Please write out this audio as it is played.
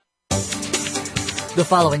The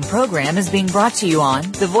following program is being brought to you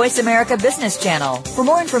on the Voice America Business Channel. For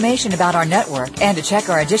more information about our network and to check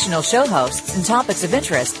our additional show hosts and topics of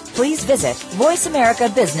interest, please visit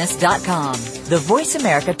voiceamericabusiness.com. The Voice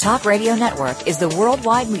America Talk Radio Network is the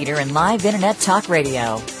worldwide leader in live Internet talk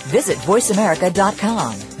radio. Visit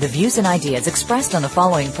voiceamerica.com. The views and ideas expressed on the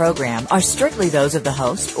following program are strictly those of the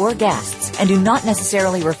host or guests and do not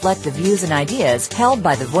necessarily reflect the views and ideas held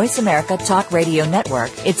by the Voice America Talk Radio Network,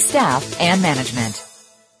 its staff, and management.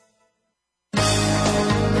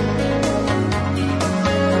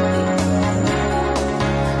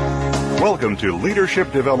 Welcome to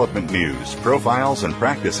Leadership Development News, profiles and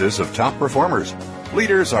practices of top performers.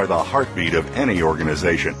 Leaders are the heartbeat of any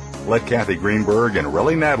organization. Let Kathy Greenberg and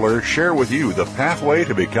Relly Nadler share with you the pathway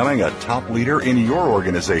to becoming a top leader in your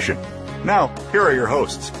organization. Now, here are your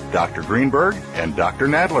hosts, Dr. Greenberg and Dr.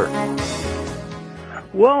 Nadler.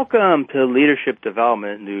 Welcome to Leadership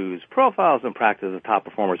Development News, profiles and practices of top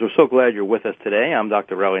performers. We're so glad you're with us today. I'm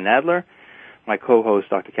Dr. Relly Nadler. My co-host,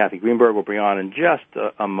 Dr. Kathy Greenberg, will bring on in just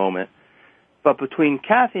a moment. But between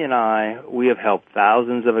Kathy and I, we have helped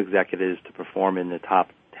thousands of executives to perform in the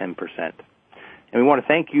top 10%. And we want to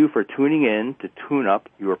thank you for tuning in to tune up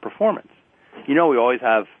your performance. You know, we always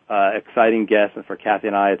have exciting guests, and for Kathy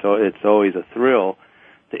and I, it's always a thrill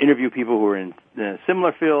to interview people who are in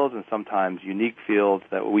similar fields and sometimes unique fields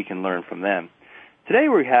that we can learn from them. Today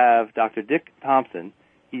we have Dr. Dick Thompson.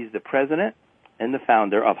 He's the president and the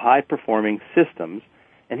founder of High Performing Systems,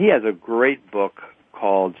 and he has a great book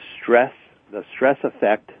called The Stress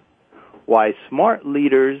Effect, Why Smart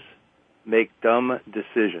Leaders Make Dumb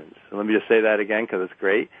Decisions. So let me just say that again because it's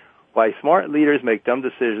great. Why Smart Leaders Make Dumb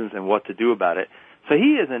Decisions and What to Do About It. So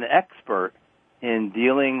he is an expert in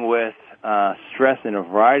dealing with stress in a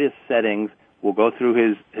variety of settings. We'll go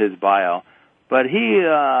through his bio. But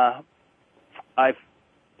I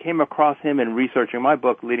came across him in researching my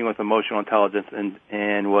book, Leading with Emotional Intelligence,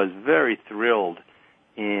 and was very thrilled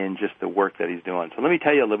in just the work that he's doing. So let me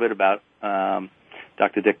tell you a little bit about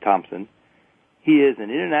Dr. Dick Thompson. He is an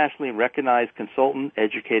internationally recognized consultant,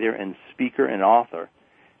 educator, and speaker and author.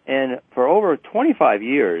 And for over 25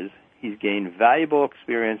 years, he's gained valuable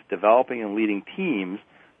experience developing and leading teams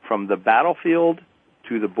from the battlefield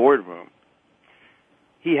to the boardroom.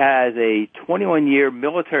 He has a 21-year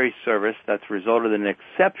military service that's resulted in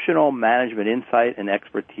exceptional management insight and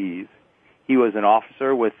expertise. He was an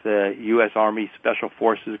officer with the U.S. Army Special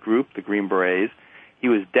Forces Group, the Green Berets. He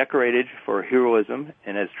was decorated for heroism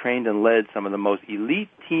and has trained and led some of the most elite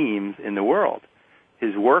teams in the world.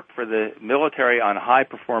 His work for the military on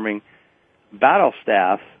high-performing battle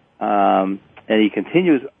staffs and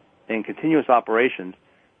continuous operations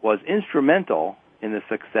was instrumental in the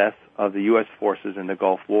success of the U.S. forces in the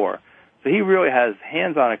Gulf War. So he really has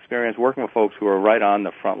hands-on experience working with folks who are right on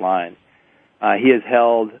the front line. He has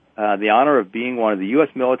held the honor of being one of the U.S.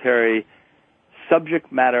 military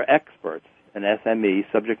subject matter experts, an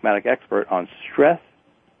SME, subject matter expert on stress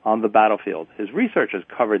on the battlefield. His research has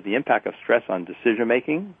covered the impact of stress on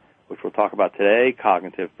decision-making, which we'll talk about today,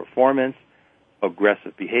 cognitive performance,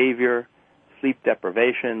 aggressive behavior, sleep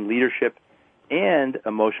deprivation, leadership, and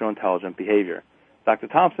emotional intelligent behavior. Dr.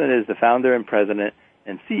 Thompson is the founder and president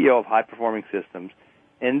and CEO of High Performing Systems,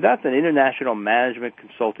 and that's an international management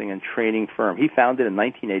consulting and training firm. He founded in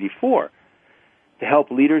 1984 to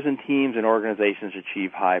help leaders and teams and organizations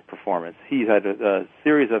achieve high performance. He's had a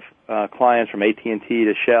series of clients from AT&T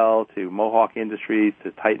to Shell to Mohawk Industries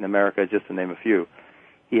to Titan America, just to name a few.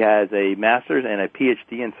 He has a master's and a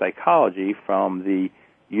PhD in psychology from the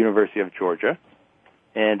University of Georgia.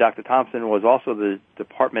 And Dr. Thompson was also the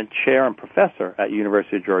department chair and professor at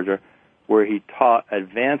University of Georgia, where he taught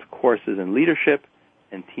advanced courses in leadership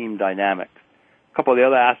and team dynamics. A couple of the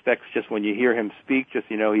other aspects, just when you hear him speak,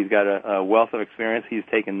 just you know he's got a wealth of experience. He's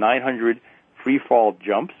taken 900 free-fall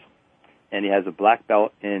jumps, and he has a black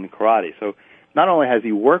belt in karate. So not only has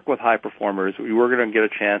he worked with high performers, we're going to get a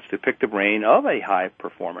chance to pick the brain of a high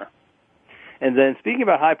performer. And then speaking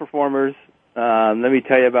about high performers, let me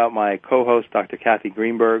tell you about my co-host, Dr. Kathy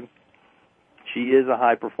Greenberg. She is a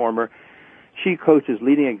high performer. She coaches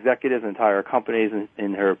leading executives and entire companies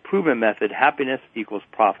in her proven method, Happiness Equals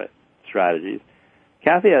Profit Strategies.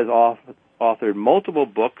 Kathy has authored multiple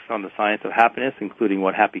books on the science of happiness, including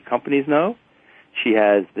What Happy Companies Know. She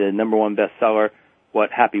has the #1 bestseller,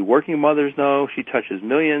 What Happy Working Mothers Know. She touches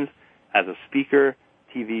millions as a speaker,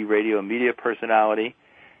 TV, radio, and media personality.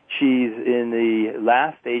 She's in the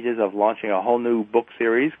last stages of launching a whole new book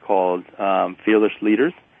series called Fearless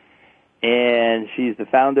Leaders. And she's the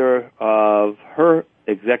founder of her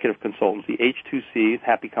executive consultancy, H2C,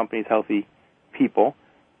 Happy Companies, Healthy People,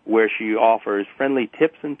 where she offers friendly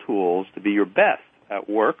tips and tools to be your best at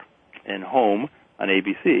work and home on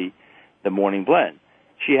ABC, The Morning Blend.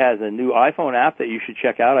 She has a new iPhone app that you should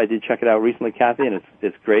check out. I did check it out recently, Kathy, and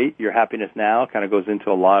it's great. Your Happiness Now kind of goes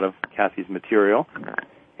into a lot of Kathy's material.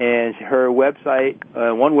 And her website,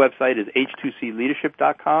 one website is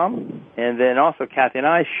h2cleadership.com. And then also Kathy and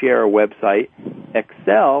I share a website,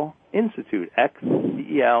 Excel Institute,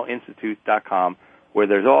 XCEL Institute.com, where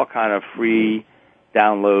there's all kind of free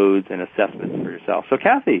downloads and assessments for yourself. So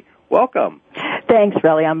Kathy, welcome. Thanks,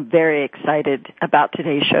 Relly. I'm very excited about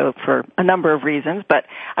today's show for a number of reasons, but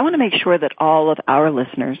I want to make sure that all of our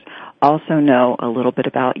listeners also know a little bit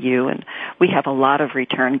about you. And we have a lot of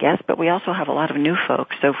return guests, but we also have a lot of new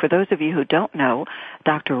folks. So for those of you who don't know,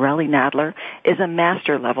 Dr. Relly Nadler is a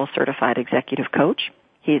master-level certified executive coach.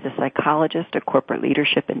 He's a psychologist, a corporate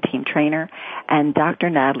leadership and team trainer, and Dr.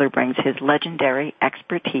 Nadler brings his legendary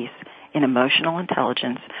expertise in emotional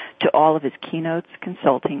intelligence to all of his keynotes,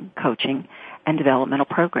 consulting, coaching, and developmental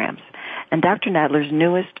programs. And Dr. Nadler's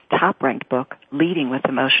newest top-ranked book, Leading with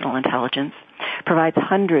Emotional Intelligence, provides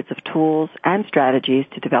hundreds of tools and strategies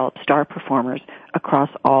to develop star performers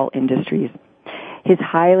across all industries. His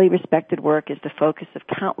highly respected work is the focus of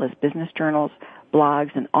countless business journals,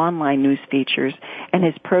 blogs, and online news features, and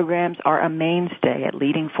his programs are a mainstay at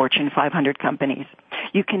leading Fortune 500 companies.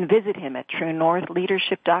 You can visit him at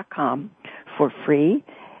truenorthleadership.com for free,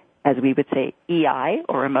 as we would say, EI,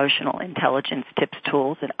 or Emotional Intelligence Tips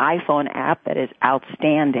Tools, an iPhone app that is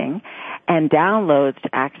outstanding, and downloads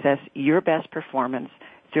to access your best performance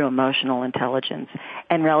through emotional intelligence.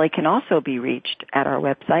 And Relly can also be reached at our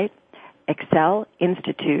website,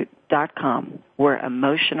 excelinstitute.com, where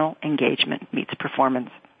emotional engagement meets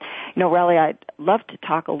performance. You know, Relly, I'd love to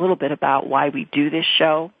talk a little bit about why we do this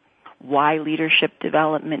show, why Leadership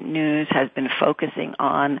Development News has been focusing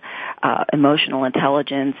on emotional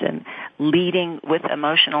intelligence and leading with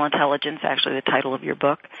emotional intelligence, actually the title of your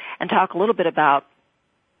book, and talk a little bit about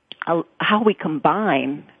how we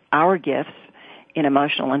combine our gifts in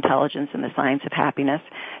emotional intelligence and the science of happiness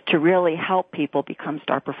to really help people become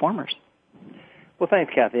star performers. Well,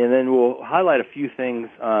 thanks, Kathy. And then we'll highlight a few things,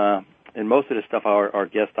 and most of the stuff our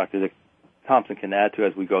guest, Dr. Dick Thompson, can add to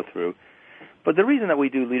as we go through. But the reason that we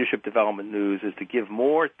do Leadership Development News is to give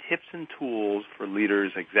more tips and tools for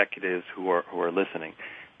leaders, executives who are listening.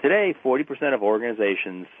 Today, 40% of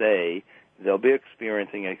organizations say they'll be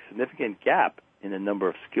experiencing a significant gap in the number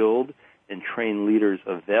of skilled and trained leaders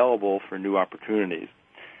available for new opportunities.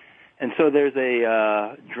 And so there's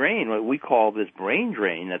a drain, what we call this brain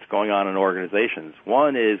drain, that's going on in organizations.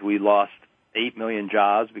 One is we lost 8 million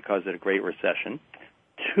jobs because of the Great Recession.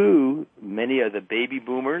 2, many of the baby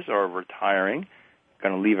boomers are retiring,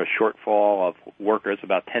 going to leave a shortfall of workers,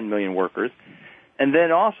 about 10 million workers. And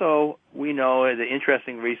then also we know the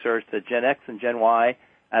interesting research that Gen X and Gen Y,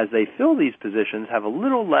 as they fill these positions, have a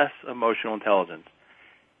little less emotional intelligence.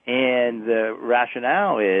 And the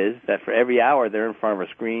rationale is that for every hour they're in front of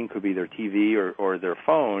a screen, could be their TV or their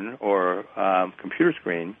phone or computer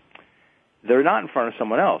screen, they're not in front of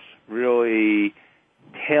someone else, really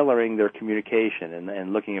tailoring their communication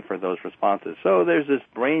and looking for those responses. So there's this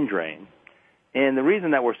brain drain. And the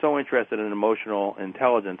reason that we're so interested in emotional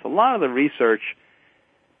intelligence, a lot of the research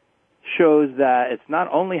shows that it's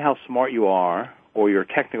not only how smart you are or your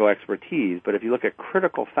technical expertise, but if you look at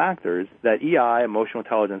critical factors, that EI, emotional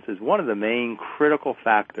intelligence, is one of the main critical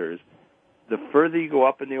factors. The further you go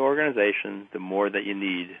up in the organization, the more that you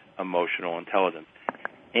need emotional intelligence.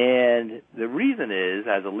 And the reason is,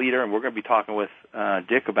 as a leader, and we're going to be talking with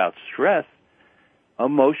Dick about stress,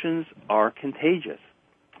 emotions are contagious.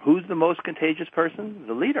 Who's the most contagious person?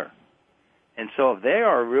 The leader. And so if they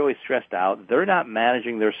are really stressed out, they're not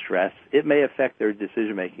managing their stress, it may affect their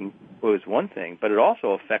decision-making, was one thing, but it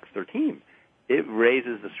also affects their team. It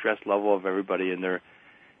raises the stress level of everybody in their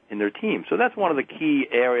team. So that's one of the key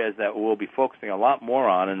areas that we'll be focusing a lot more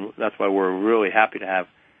on, and that's why we're really happy to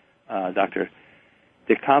have Dr.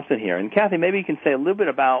 Dick Thompson here. And Kathy, maybe you can say a little bit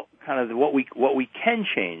about kind of what we can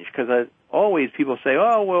change, because always people say,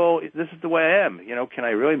 oh, well, this is the way I am. You know, can I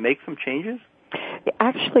really make some changes?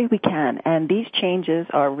 Actually, we can, and these changes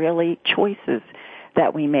are really choices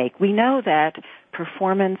that we make. We know that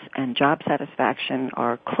performance and job satisfaction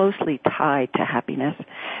are closely tied to happiness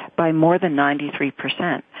by more than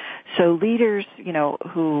 93%. So leaders, you know,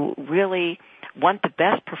 who really want the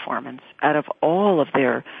best performance out of all of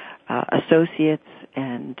their associates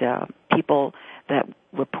and people that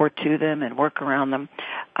report to them and work around them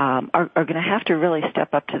are going to have to really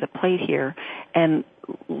step up to the plate here and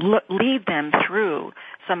lead them through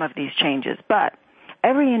some of these changes. But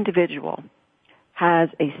every individual has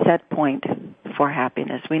a set point for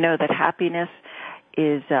happiness. We know that happiness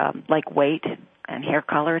is like weight. and hair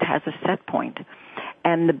color, it has a set point.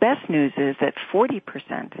 And the best news is that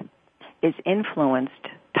 40% is influenced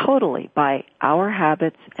totally by our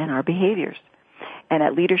habits and our behaviors. And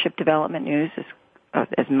at Leadership Development News,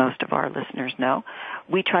 as most of our listeners know,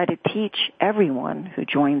 we try to teach everyone who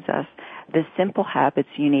joins us the simple habits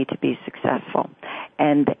you need to be successful.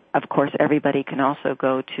 And, of course, everybody can also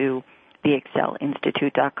go to the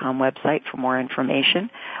excelinstitute.com website for more information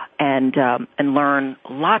and learn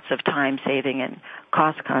lots of time-saving and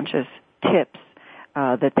cost-conscious tips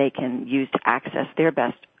that they can use to access their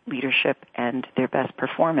best leadership and their best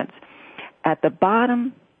performance. At the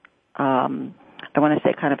bottom, I want to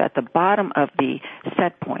say kind of at the bottom of the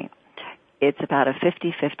set point, it's about a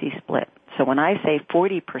 50-50 split. So when I say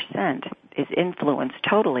 40% is influenced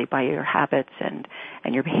totally by your habits and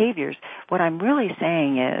your behaviors, what I'm really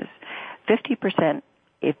saying is 50%,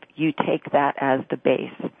 if you take that as the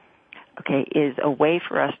base, okay, is a way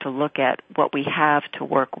for us to look at what we have to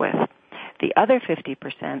work with. The other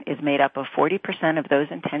 50% is made up of 40% of those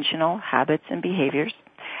intentional habits and behaviors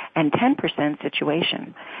and 10%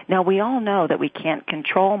 situation. Now, we all know that we can't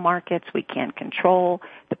control markets, we can't control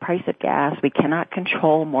the price of gas, we cannot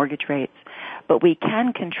control mortgage rates, but we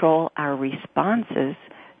can control our responses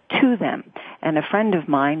to them. And a friend of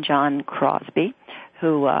mine, John Crosby,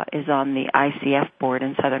 who is on the ICF board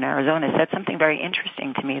in Southern Arizona, said something very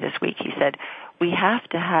interesting to me this week. He said, we have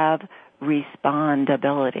to have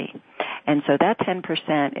respondability. And so that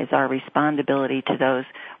 10% is our respondability to those,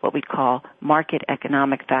 what we call market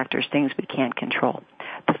economic factors, things we can't control.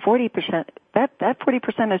 The 40%, that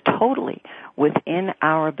 40% is totally within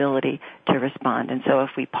our ability to respond. And so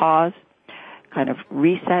if we pause, kind of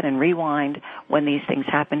reset and rewind when these things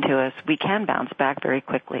happen to us, we can bounce back very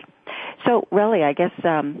quickly. So really, I guess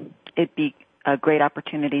it'd be a great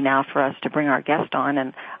opportunity now for us to bring our guest on,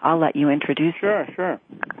 and I'll let you introduce him. Sure.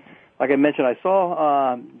 Like I mentioned, I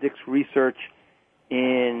saw Dick's research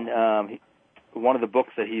in one of the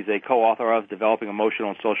books that he's a co-author of, Developing Emotional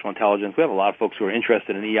and Social Intelligence. We have a lot of folks who are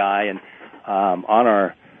interested in EI and on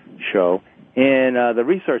our show. And the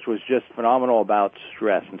research was just phenomenal about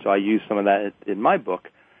stress, and so I used some of that in my book.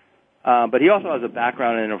 But he also has a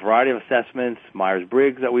background in a variety of assessments,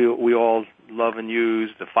 Myers-Briggs that we all love and use,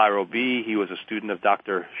 the FIRO-B. He was a student of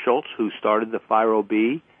Dr. Schultz, who started the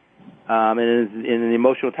FIRO-B. And in the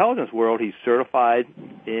emotional intelligence world, he's certified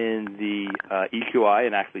in the EQI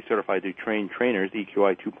and actually certified through trained trainers,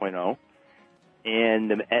 EQI 2.0,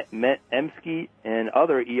 and the EMSCI and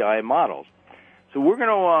other EI models. So we're going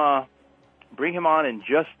to bring him on in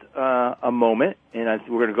just a moment, and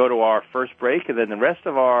we're going to go to our first break, and then the rest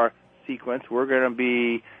of our sequence, we're going to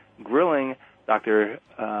be grilling Dr.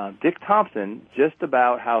 Dick Thompson just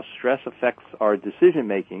about how stress affects our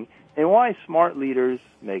decision-making and why smart leaders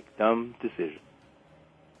make dumb decisions.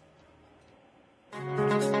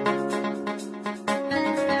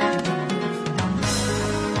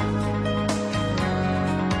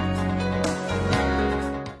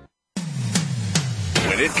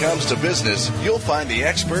 When it comes to business, you'll find the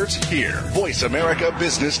experts here. Voice America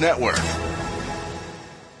Business Network.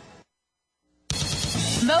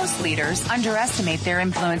 Most leaders underestimate their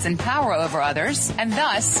influence and power over others and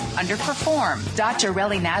thus underperform. Dr.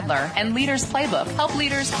 Relly Nadler and Leaders Playbook help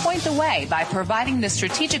leaders point the way by providing the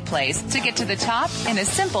strategic place to get to the top in a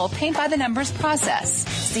simple paint-by-the-numbers process.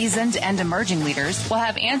 Seasoned and emerging leaders will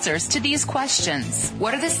have answers to these questions.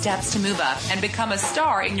 What are the steps to move up and become a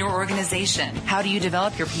star in your organization? How do you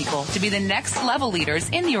develop your people to be the next level leaders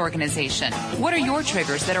in the organization? What are your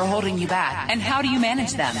triggers that are holding you back, and how do you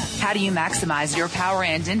manage them? How do you maximize your power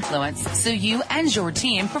and influence so you and your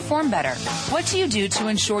team perform better? What do you do to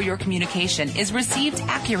ensure your communication is received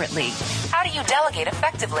accurately? How do you delegate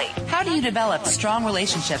effectively? How do you develop strong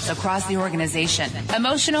relationships across the organization?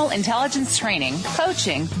 Emotional intelligence training,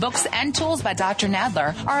 coaching, books, and tools by Dr.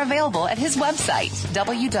 Nadler are available at his website,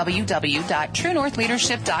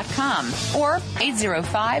 www.truenorthleadership.com or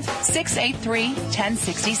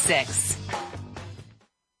 805-683-1066.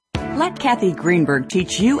 Let Kathy Greenberg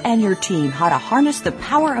teach you and your team how to harness the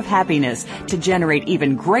power of happiness to generate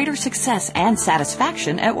even greater success and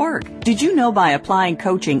satisfaction at work. Did you know by applying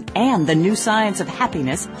coaching and the new science of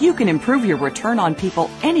happiness, you can improve your return on people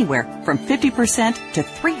anywhere from 50% to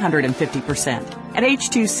 350%? At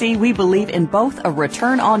H2C, we believe in both a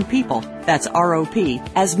return on people, that's ROP,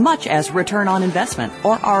 as much as return on investment,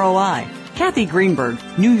 or ROI. Kathy Greenberg,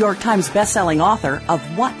 New York Times bestselling author of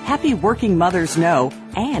What Happy Working Mothers Know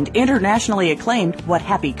and internationally acclaimed What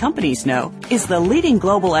Happy Companies Know, is the leading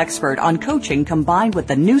global expert on coaching combined with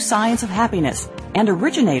the new science of happiness and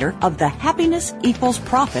originator of the Happiness Equals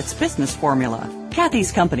Profits business formula.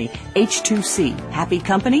 Kathy's company, H2C, Happy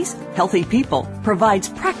Companies, Healthy People, provides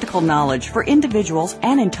practical knowledge for individuals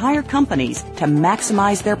and entire companies to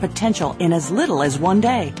maximize their potential in as little as one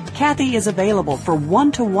day. Kathy is available for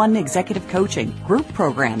one-to-one executive coaching, group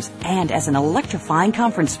programs, and as an electrifying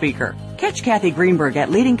conference speaker. Catch Kathy Greenberg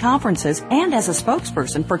at leading conferences and as a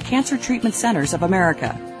spokesperson for Cancer Treatment Centers of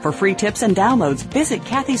America. For free tips and downloads, visit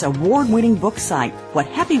Kathy's award-winning book site,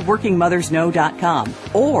 WhatHappyWorkingMothersKnow.com.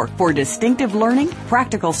 Or for distinctive learning,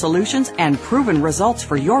 practical solutions, and proven results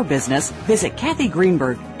for your business, visit Kathy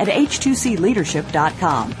Greenberg at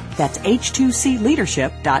H2CLeadership.com. That's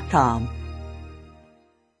H2CLeadership.com.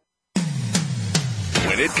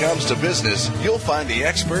 When it comes to business, you'll find the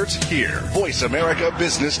experts here. Voice America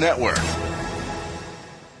Business Network.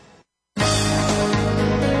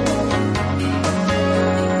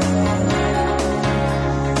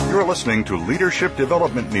 You're listening to Leadership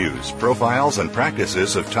Development News, Profiles and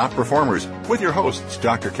Practices of Top Performers with your hosts,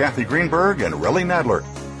 Dr. Kathy Greenberg and Relly Nadler.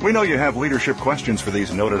 We know you have leadership questions for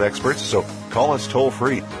these noted experts, so call us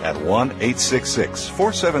toll-free at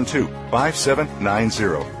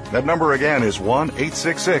 1-866-472-5790. That number again is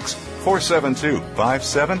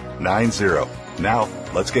 1-866-472-5790. Now,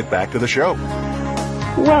 let's get back to the show.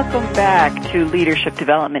 Welcome back to Leadership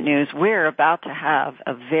Development News. We're about to have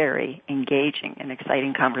a very engaging and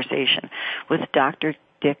exciting conversation with Dr.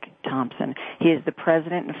 Dick Thompson. He is the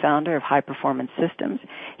president and founder of High Performance Systems.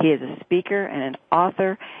 He is a speaker and an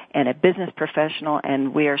author and a business professional,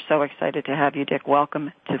 and we are so excited to have you, Dick.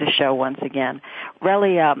 Welcome to the show once again.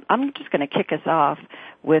 Relly, I'm just going to kick us off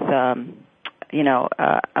with a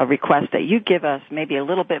request that you give us maybe a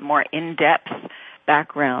little bit more in-depth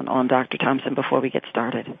background on Dr. Thompson before we get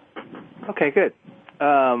started. Okay, good.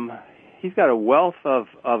 He's got a wealth of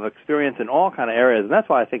experience in all kind of areas, and that's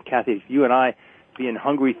why I think, Kathy, you and I, being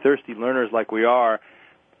hungry, thirsty learners like we are,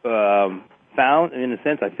 found, in a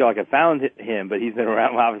sense, I feel like I found him, but he's been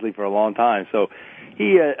around obviously for a long time. So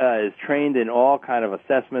he is trained in all kind of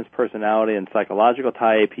assessments, personality and psychological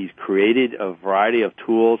type. He's created a variety of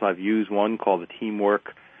tools. I've used one called the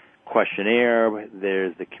Teamwork Questionnaire.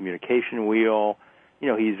 There's the Communication Wheel. You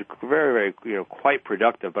know, he's very, very, quite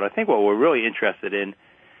productive. But I think what we're really interested in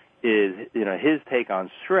is, his take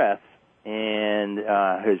on stress and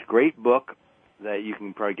his great book that you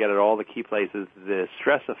can probably get at all the key places, The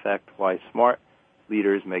Stress Effect, Why Smart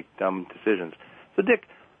Leaders Make Dumb Decisions. So, Dick,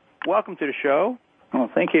 welcome to the show. Oh,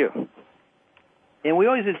 thank you. And we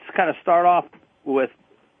always just kind of start off with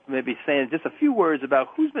maybe saying just a few words about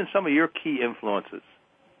who's been some of your key influences.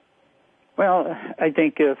 Well, I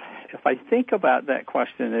think if I think about that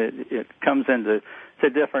question, it comes into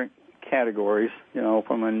different categories.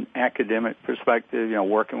 From an academic perspective,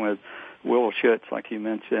 working with Will Schutz, like you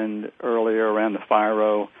mentioned earlier, around the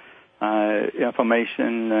FIRO,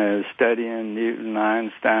 information, studying Newton,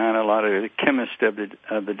 Einstein, a lot of the chemists of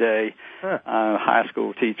the day, high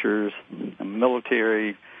school teachers,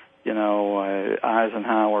 military,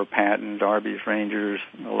 Eisenhower, Patton, Darby's Rangers,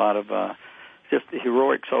 a lot of just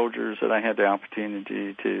heroic soldiers that I had the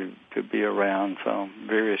opportunity to be around, so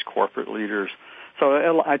various corporate leaders.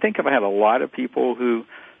 So I think I've had a lot of people who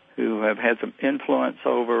have had some influence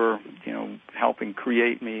over, helping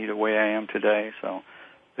create me the way I am today. So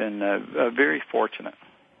been very fortunate.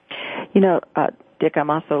 Dick, I'm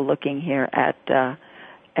also looking here at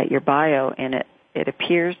your bio, and it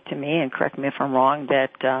appears to me, and correct me if I'm wrong,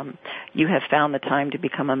 that you have found the time to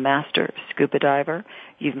become a master scuba diver.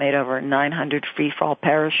 You've made over 900 free-fall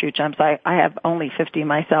parachute jumps. I have only 50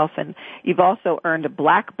 myself, and you've also earned a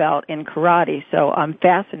black belt in karate. So I'm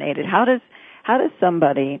fascinated. How does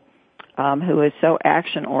somebody who is so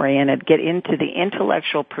action-oriented get into the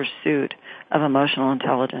intellectual pursuit of emotional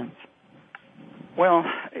intelligence? Well,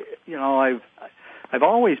 I've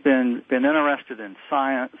always been interested in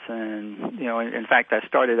science, and in fact, I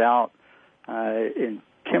started out in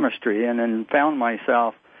chemistry, and then found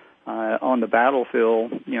myself on the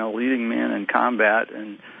battlefield, leading men in combat,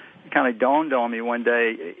 and it kind of dawned on me one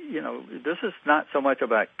day, this is not so much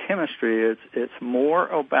about chemistry; it's more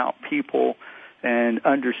about people and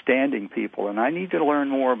understanding people, and I need to learn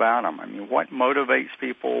more about them. I mean, what motivates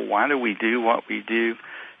people? Why do we do what we do?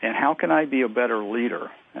 And how can I be a better leader?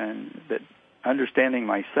 And that understanding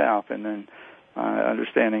myself and then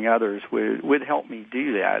understanding others would help me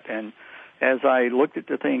do that. And as I looked at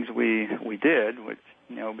the things we did, which,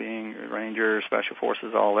 being Ranger, Special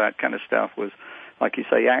Forces, all that kind of stuff was, like you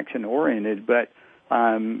say, action-oriented, but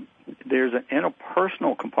there's an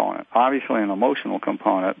interpersonal component, obviously an emotional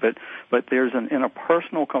component, but there's an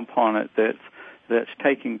interpersonal component that's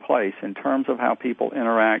taking place in terms of how people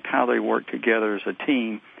interact, how they work together as a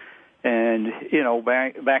team, And,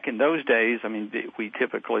 back in those days, we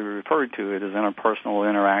typically referred to it as interpersonal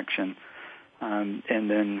interaction. And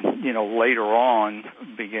then, later on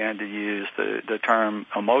began to use the term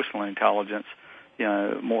emotional intelligence,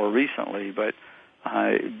 more recently. But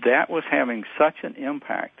that was having such an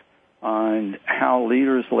impact on how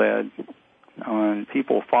leaders led, on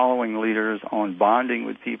people following leaders, on bonding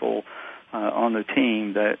with people on the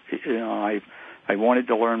team that, I wanted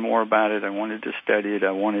to learn more about it. I wanted to study it.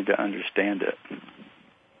 I wanted to understand it.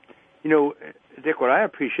 Dick, what I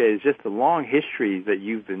appreciate is just the long history that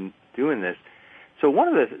you've been doing this. So one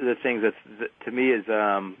of the things that to me is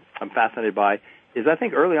I'm fascinated by is I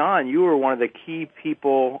think early on you were one of the key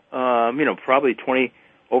people, probably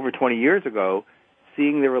over 20 years ago,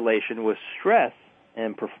 seeing the relation with stress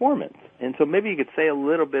and performance. And so maybe you could say a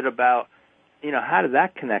little bit about, how did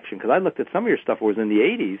that connection? Because I looked at some of your stuff was in the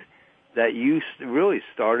 80s that you really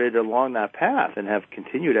started along that path and have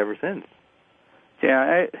continued ever since.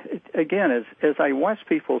 Yeah, again, as I watch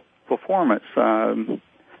people's performance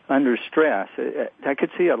under stress, I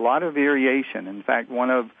could see a lot of variation. In fact, one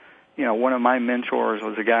of my mentors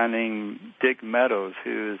was a guy named Dick Meadows,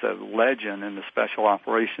 who is a legend in the special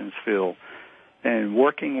operations field. And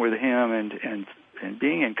working with him and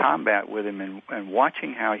being in combat with him and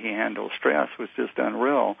watching how he handled stress was just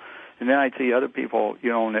unreal. And then I'd see other people,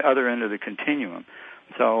 on the other end of the continuum.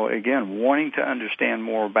 So again, wanting to understand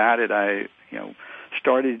more about it, I,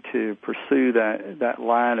 started to pursue that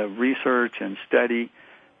line of research and study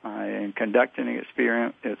and conducting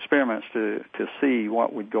experiments to see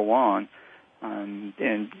what would go on. And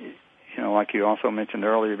like you also mentioned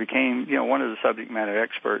earlier, became one of the subject matter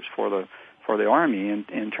experts for the Army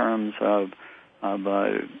in terms of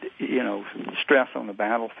stress on the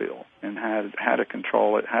battlefield and how to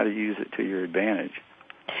control it, how to use it to your advantage.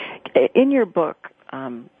 In your book,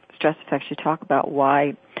 Stress Effects, you talk about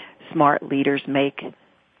why smart leaders make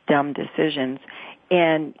dumb decisions,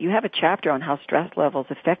 and you have a chapter on how stress levels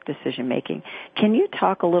affect decision making. Can you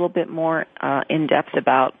talk a little bit more in depth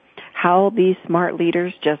about how these smart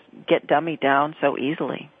leaders just get dummied down so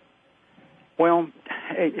easily? Well,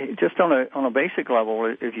 just on a basic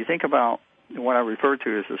level, if you think about what I refer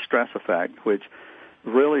to as the stress effect, which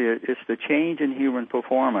really is the change in human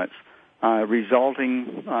performance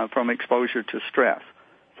resulting from exposure to stress.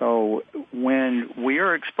 So when we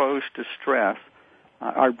are exposed to stress,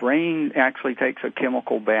 our brain actually takes a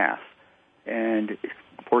chemical bath. And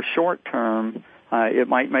for short term, it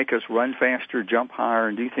might make us run faster, jump higher,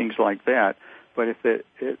 and do things like that. But if it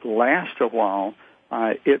lasts a while,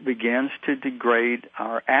 it begins to degrade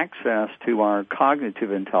our access to our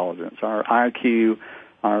cognitive intelligence, our IQ,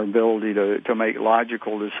 our ability to make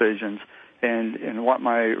logical decisions. And what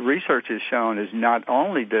my research has shown is not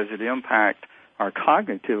only does it impact our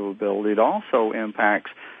cognitive ability, it also impacts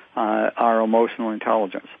our emotional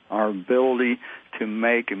intelligence, our ability to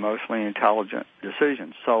make emotionally intelligent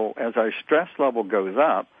decisions. So as our stress level goes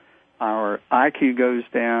up, our IQ goes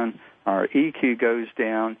down, our EQ goes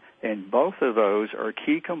down, and both of those are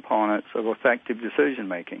key components of effective decision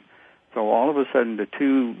making. So all of a sudden, the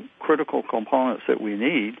two critical components that we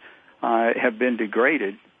need have been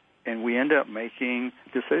degraded, and we end up making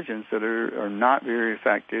decisions that are not very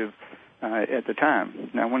effective at the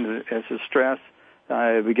time. Now, as the stress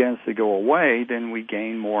begins to go away, then we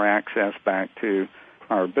gain more access back to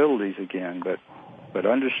our abilities again. But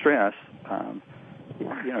under stress,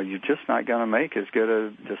 you're just not going to make as good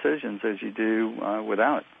of decisions as you do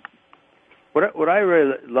without it. What I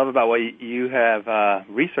really love about what you have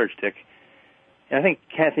researched, Dick, and I think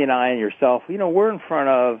Kathy and I and yourself, we're in front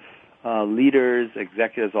of leaders,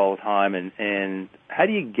 executives all the time, and how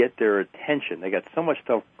do you get their attention? They got so much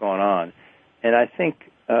stuff going on. And I think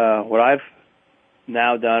what I've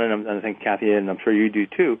now done, and I think Kathy and I'm sure you do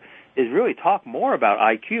too, is really talk more about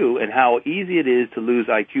IQ and how easy it is to lose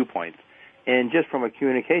IQ points. And just from a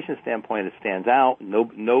communication standpoint, it stands out.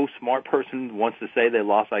 No smart person wants to say they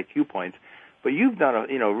lost IQ points. But you've done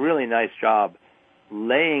a really nice job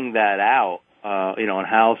laying that out, on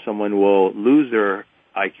how someone will lose their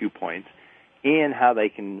IQ points and how they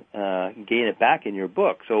can gain it back in your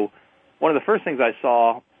book. So one of the first things I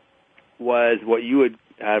saw was what you would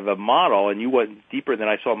have a model, and you went deeper than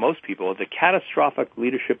I saw most people, the catastrophic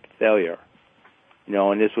leadership failure.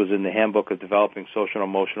 And this was in the Handbook of Developing Social and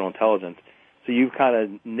Emotional Intelligence. So you've kind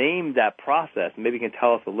of named that process. Maybe you can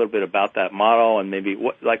tell us a little bit about that model and maybe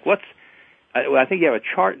I think you have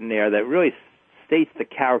a chart in there that really states the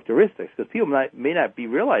characteristics, because people may not be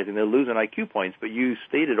realizing they're losing IQ points, but you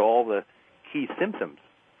stated all the key symptoms.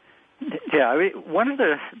 Yeah, one of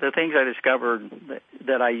the things I discovered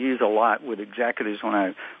that I use a lot with executives when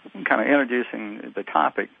I'm kind of introducing the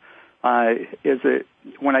topic is that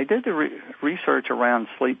when I did the research around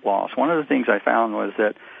sleep loss, one of the things I found was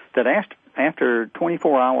that after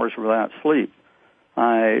 24 hours without sleep,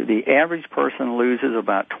 the average person loses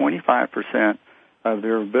about 25% of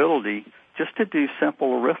their ability just to do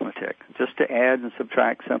simple arithmetic, just to add and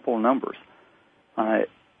subtract simple numbers.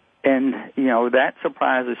 And, that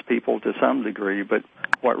surprises people to some degree, but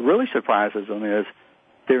what really surprises them is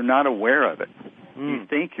they're not aware of it. You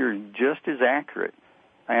think you're just as accurate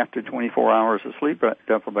after 24 hours of sleep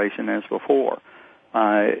deprivation as before.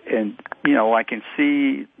 And, I can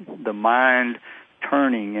see the mind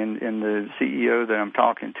turning in the CEO that I'm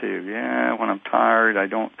talking to. Yeah, when I'm tired, I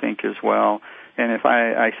don't think as well. And if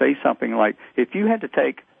I say something like, if you had to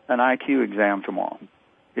take an IQ exam tomorrow,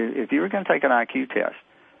 if you were going to take an IQ test,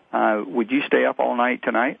 would you stay up all night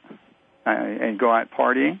tonight and go out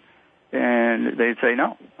partying? And they'd say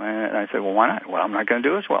no. And I say, well, why not? Well, I'm not going to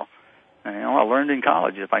do as well. I learned in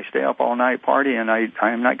college if I stay up all night partying,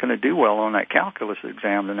 I'm not going to do well on that calculus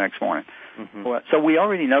exam the next morning. Mm-hmm. Well, so we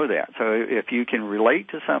already know that. So if you can relate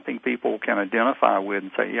to something people can identify with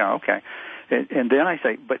and say, yeah, okay. And then I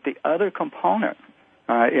say, but the other component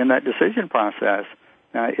in that decision process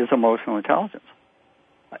is emotional intelligence.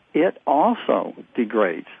 It also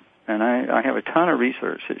degrades, and I have a ton of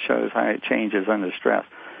research that shows how it changes under stress.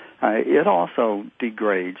 It also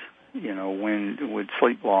degrades, when with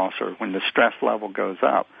sleep loss or when the stress level goes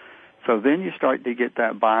up. So then you start to get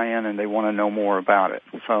that buy-in, and they want to know more about it.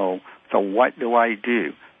 So what do I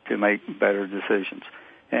do to make better decisions?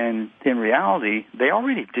 And in reality, they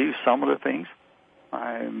already do some of the things.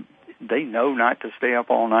 They know not to stay up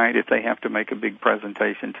all night if they have to make a big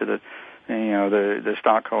presentation to the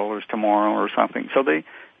stockholders tomorrow or something. So they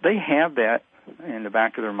have that in the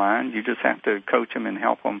back of their mind. You just have to coach them and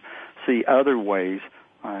help them see other ways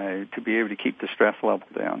to be able to keep the stress level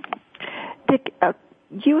down. Dick,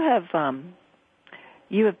 you have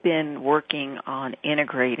been working on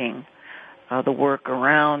integrating the work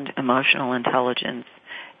around emotional intelligence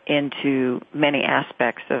into many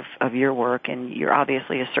aspects of your work, and you're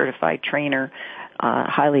obviously a certified trainer,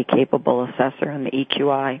 highly capable assessor in the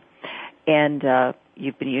EQI, and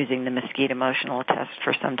you've been using the Mesquite Emotional Test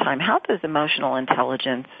for some time. How does emotional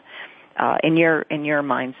intelligence, in your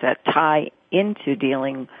mindset, tie into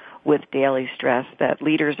dealing with daily stress that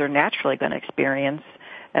leaders are naturally going to experience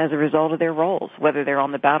as a result of their roles, whether they're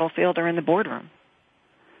on the battlefield or in the boardroom?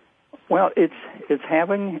 Well, it's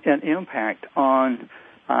having an impact on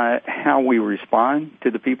how we respond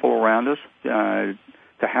to the people around us, to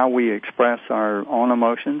how we express our own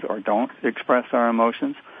emotions or don't express our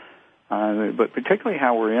emotions, but particularly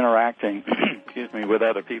how we're interacting, with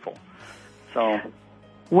other people. So,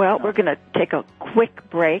 well, we're going to take a quick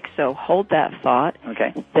break, so hold that thought.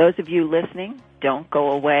 Okay. Those of you listening, don't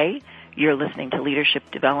go away. You're listening to Leadership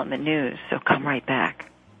Development News, so come right back.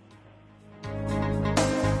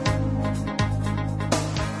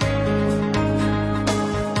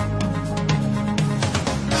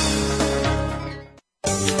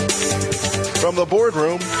 From the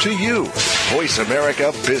boardroom to you, Voice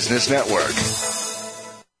America Business Network.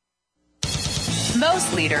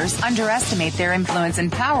 Most leaders underestimate their influence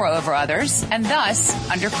and power over others and thus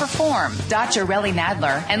underperform. Dr. Relly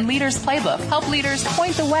Nadler and Leaders Playbook help leaders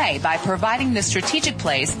point the way by providing the strategic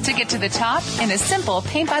plays to get to the top in a simple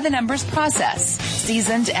paint-by-the-numbers process.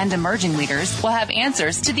 Seasoned and emerging leaders will have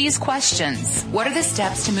answers to these questions. What are the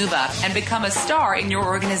steps to move up and become a star in your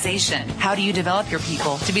organization? How do you develop your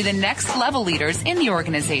people to be the next level leaders in the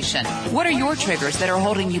organization? What are your triggers that are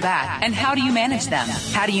holding you back, and how do you manage them?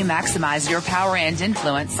 How do you maximize your power and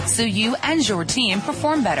influence so you and your team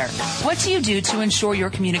perform better? What do you do to ensure your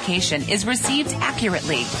communication is received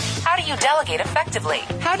accurately? How do you delegate effectively?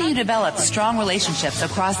 How do you develop strong relationships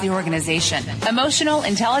across the organization? Emotional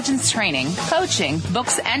intelligence training, coaching,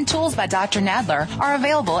 books, and tools by Dr. Nadler are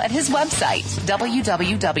available at his website,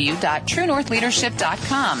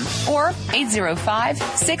 www.truenorthleadership.com or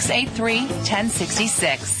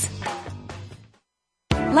 805-683-1066.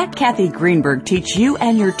 Let Kathy Greenberg teach you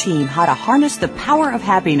and your team how to harness the power of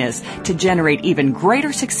happiness to generate even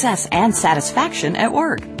greater success and satisfaction at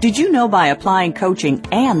work. Did you know by applying coaching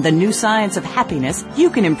and the new science of happiness, you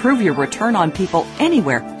can improve your return on people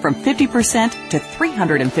anywhere from 50% to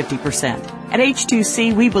 350%? At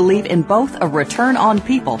H2C, we believe in both a return on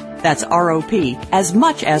people, that's ROP, as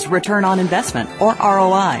much as return on investment, or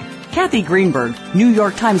ROI. Kathy Greenberg, New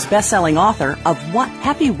York Times bestselling author of What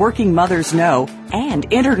Happy Working Mothers Know and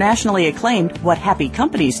internationally acclaimed What Happy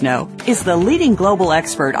Companies Know, is the leading global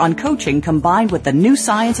expert on coaching combined with the new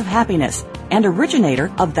science of happiness and originator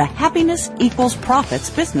of the Happiness Equals Profits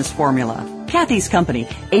business formula. Kathy's company,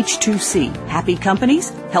 H2C, Happy Companies,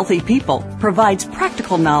 Healthy People, provides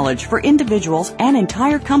practical knowledge for individuals and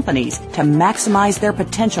entire companies to maximize their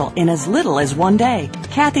potential in as little as one day.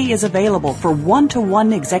 Kathy is available for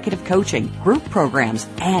one-to-one executive coaching, group programs,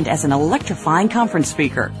 and as an electrifying conference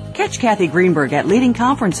speaker. Catch Kathy Greenberg at leading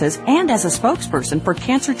conferences and as a spokesperson for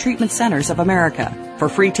Cancer Treatment Centers of America. For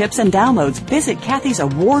free tips and downloads, visit Kathy's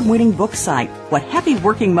award-winning book site,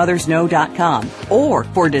 WhatHappyWorkingMothersKnow.com. Or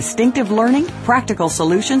for distinctive learning, practical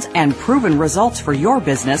solutions, and proven results for your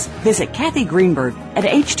business, visit Kathy Greenberg at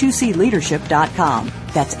H2CLeadership.com.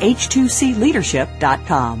 That's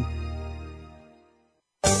H2CLeadership.com.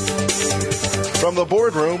 From the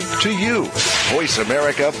boardroom to you, Voice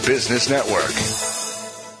America Business Network.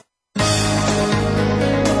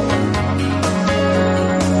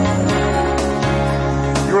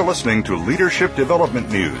 You're listening to Leadership Development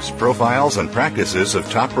News, profiles and practices of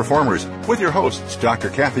top performers with your hosts, Dr.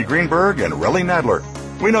 Kathy Greenberg and Relly Nadler.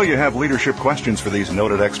 We know you have leadership questions for these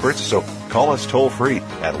noted experts, so call us toll-free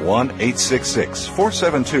at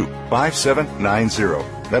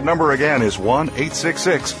 1-866-472-5790. That number again is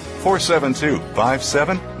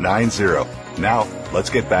 1-866-472-5790. Now, let's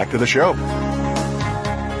get back to the show.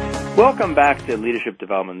 Welcome back to Leadership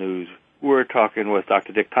Development News. We're talking with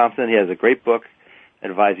Dr. Dick Thompson. He has a great book. I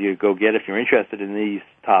advise you to go get if you're interested in these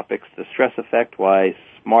topics, The Stress Effect, Why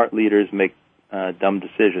Smart Leaders Make Dumb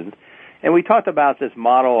Decisions. And we talked about this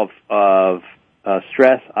model of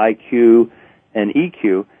stress, IQ, and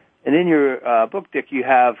EQ. And in your book, Dick, you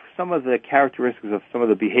have some of the characteristics of some of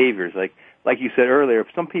the behaviors. Like you said earlier,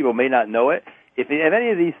 some people may not know it. If any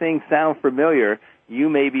of these things sound familiar, you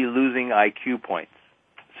may be losing IQ points.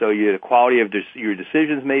 So the quality of your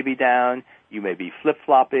decisions may be down. You may be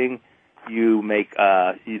flip-flopping. There may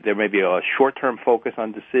be a short-term focus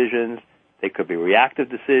on decisions. They could be reactive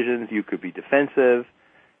decisions. You could be defensive.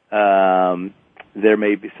 There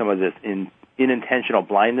may be some of this unintentional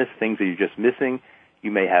blindness, things that you're just missing.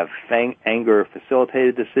 You may have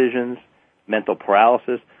anger-facilitated decisions, mental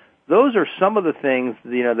paralysis. Those are some of the things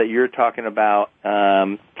that you're talking about,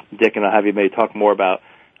 Dick, and I'll have you maybe talk more about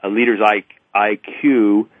a leader's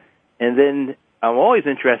IQ. And then I'm always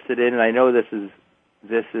interested in, and I know this is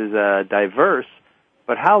diverse,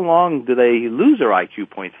 but how long do they lose their IQ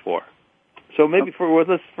points for? So maybe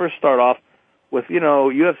let's first start off with,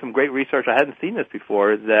 you have some great research. I hadn't seen this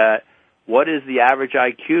before, that what is the average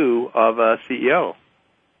IQ of a CEO?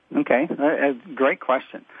 Okay, great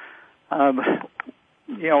question. As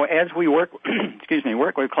we work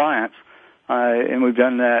with clients, and we've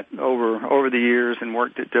done that over the years and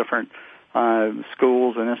worked at different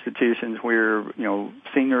schools and institutions where,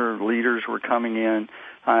 senior leaders were coming in,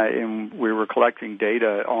 and we were collecting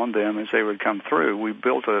data on them as they would come through. We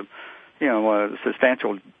built a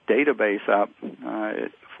substantial database up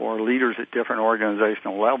for leaders at different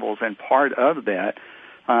organizational levels, and part of that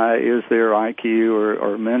is their IQ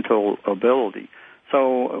or mental ability.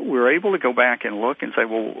 So we're able to go back and look and say,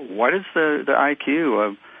 well, what is the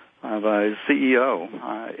IQ of a CEO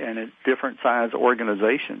and at different size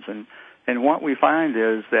organizations? And what we find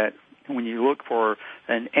is that when you look for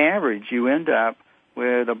an average, you end up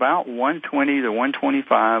with about 120 to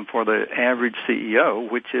 125 for the average CEO,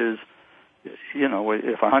 which is,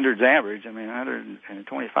 if 100 is average,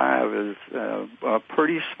 125 is a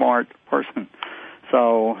pretty smart person.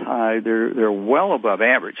 So they're well above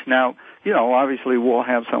average. Now, obviously we'll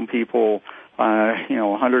have some people,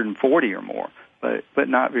 140 or more, but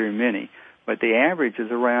not very many. But the average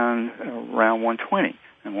is around 120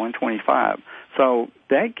 and 125. So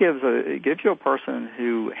that gives you a person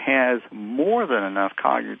who has more than enough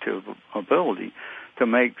cognitive ability to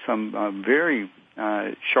make some very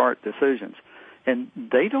sharp decisions. And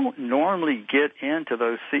they don't normally get into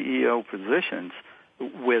those CEO positions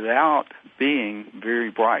without being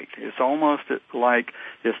very bright. It's almost like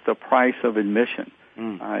it's the price of admission.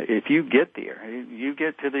 If you get there, you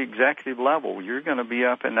get to the executive level, you're going to be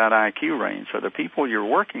up in that IQ range. So the people you're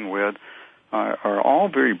working with are all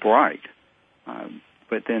very bright,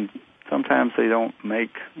 but then sometimes they don't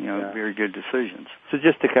make very good decisions. So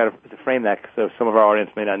just to kind of frame that, so some of our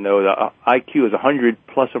audience may not know, the IQ is 100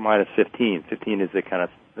 plus or minus 15. 15 is the kind of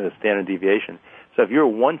the standard deviation. So if you're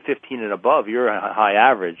 115 and above, you're a high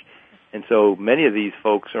average. And so many of these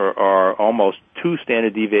folks are almost 2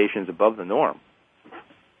 standard deviations above the norm.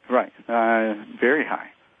 Right. Very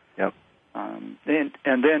high. Yep. And then,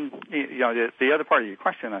 the other part of your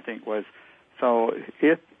question, I think, was, so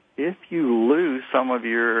if you lose some of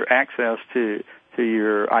your access to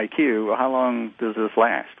your IQ, how long does this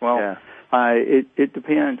last? Well, it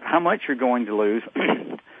depends how much you're going to lose.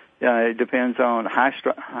 It depends on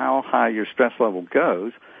how high your stress level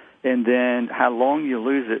goes, And then how long you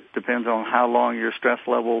lose it depends on how long your stress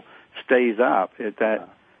level stays up at that,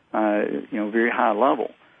 very high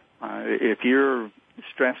level. If you're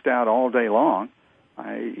stressed out all day long,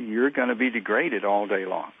 you're going to be degraded all day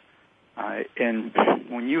long. And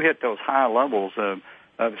when you hit those high levels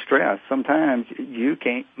of stress, sometimes you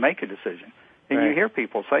can't make a decision. And you hear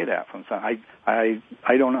people say that from some. I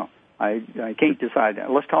don't know. I can't decide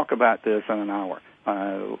that. Let's talk about this in an hour.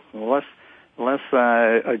 Let's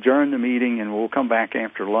adjourn the meeting and we'll come back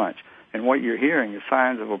after lunch. And what you're hearing is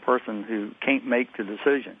signs of a person who can't make the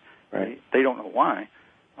decision. Right? They don't know why.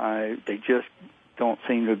 They just don't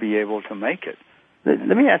seem to be able to make it.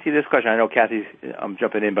 Let me ask you this question. I know Kathy's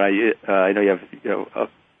jumping in, but I know you have a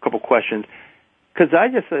couple questions. Because I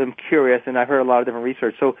just am curious, and I've heard a lot of different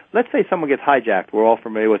research. So let's say someone gets hijacked. We're all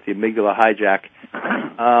familiar with the amygdala hijack,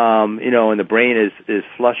 and the brain is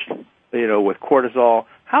flushed, with cortisol.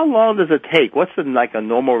 How long does it take? What's a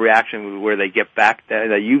normal reaction where they get back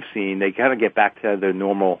that you've seen? They kind of get back to their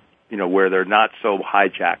normal, where they're not so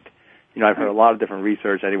hijacked. I've heard a lot of different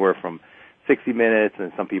research, anywhere from 60 minutes,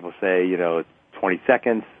 and some people say, 20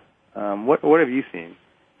 seconds. What have you seen?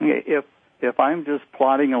 If I'm just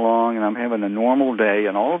plodding along and I'm having a normal day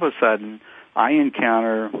and all of a sudden I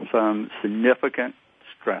encounter some significant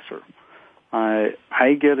stressor,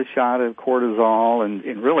 I get a shot of cortisol,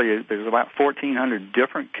 and really there's about 1,400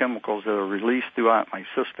 different chemicals that are released throughout my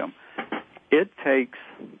system. It takes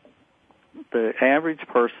the average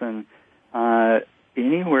person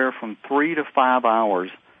anywhere from 3 to 5 hours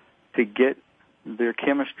to get their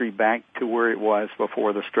chemistry back to where it was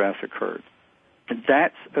before the stress occurred. And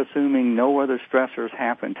that's assuming no other stressors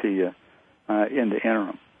happen to you in the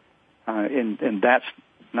interim. And that's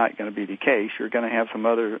not going to be the case. You're going to have some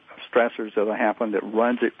other stressors that will happen that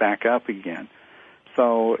runs it back up again.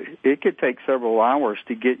 So it could take several hours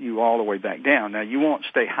to get you all the way back down. Now, you won't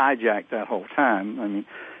stay hijacked that whole time. I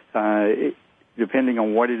mean, depending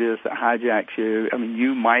on what it is that hijacks you,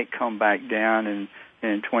 you might come back down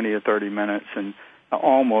in 20 or 30 minutes and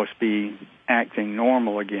almost be acting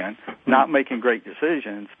normal again, not making great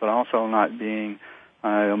decisions, but also not being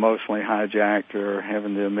emotionally hijacked or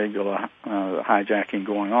having the amygdala hijacking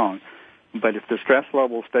going on. But if the stress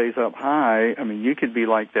level stays up high, you could be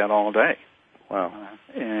like that all day. Wow.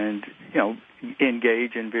 And,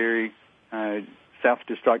 engage in very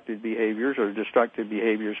self-destructive behaviors or destructive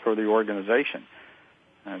behaviors for the organization.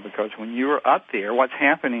 Because when you're up there, what's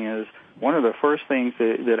happening is one of the first things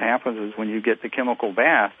that happens is when you get the chemical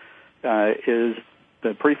bath is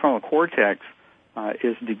the prefrontal cortex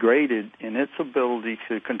is degraded in its ability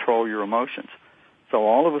to control your emotions. So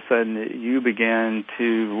all of a sudden you begin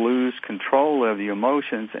to lose control of the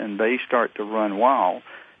emotions and they start to run wild.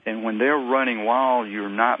 And when they're running wild, you're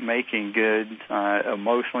not making good,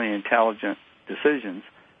 emotionally intelligent decisions,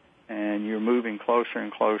 and you're moving closer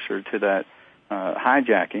and closer to that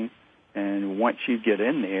hijacking. And once you get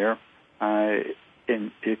in there,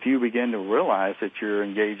 and if you begin to realize that you're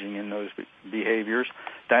engaging in those behaviors,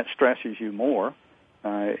 that stresses you more,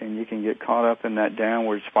 and you can get caught up in that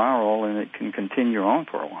downward spiral, and it can continue on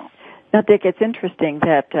for a while. Now, Dick, it's interesting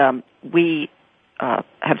that we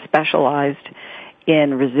have specialized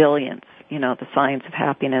in resilience, the science of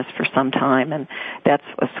happiness for some time, and that's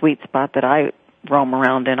a sweet spot that I roam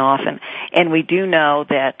around in often. And we do know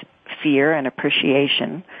that fear and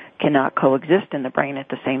appreciation cannot coexist in the brain at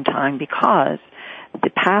the same time because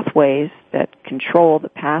the pathways that control the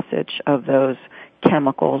passage of those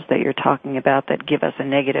chemicals that you're talking about that give us a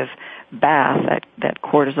negative bath, that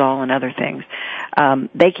cortisol and other things,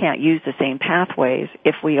 they can't use the same pathways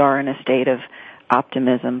if we are in a state of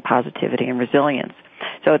optimism, positivity, and resilience.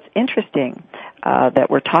 So it's interesting that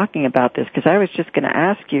we're talking about this because I was just going to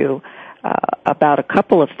ask you about a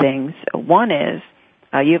couple of things. One is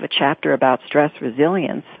you have a chapter about stress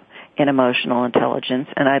resilience in emotional intelligence,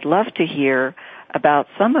 and I'd love to hear about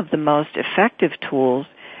some of the most effective tools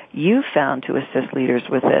you found to assist leaders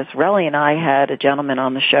with this. Relly and I had a gentleman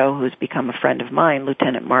on the show who's become a friend of mine,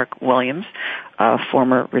 Lieutenant Mark Williams, a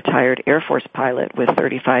former retired Air Force pilot with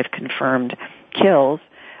 35 confirmed kills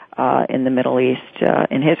in the Middle East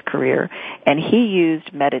in his career, and he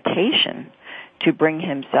used meditation to bring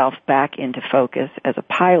himself back into focus as a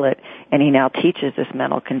pilot, and he now teaches this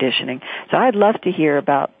mental conditioning. So I'd love to hear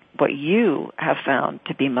about what you have found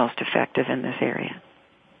to be most effective in this area.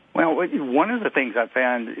 Well, one of the things I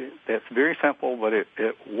found that's very simple, but it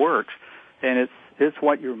works, and it's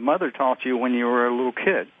what your mother taught you when you were a little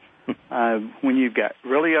kid. When you got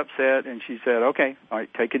really upset, and she said, okay, all right,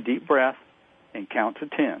 take a deep breath and count to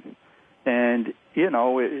 10. And,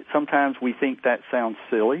 sometimes we think that sounds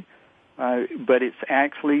silly, but it's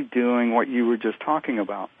actually doing what you were just talking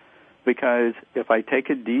about. because if I take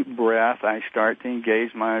a deep breath, I start to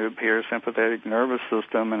engage my parasympathetic nervous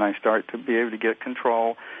system, and I start to be able to get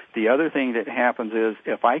control. The other thing that happens is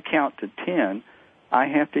if I count to 10, I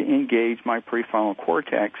have to engage my prefrontal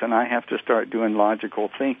cortex, and I have to start doing logical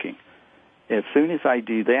thinking. As soon as I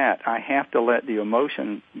do that, I have to let the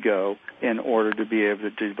emotion go in order to be able to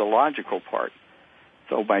do the logical part.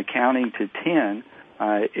 So by counting to 10,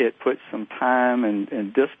 it puts some time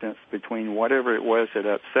and distance between whatever it was that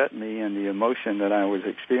upset me and the emotion that I was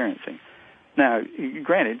experiencing. Now,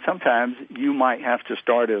 granted, sometimes you might have to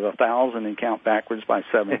start at 1,000 and count backwards by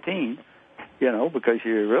 17, because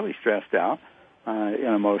you're really stressed out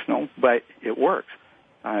and emotional, but it works.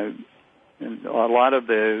 And a lot of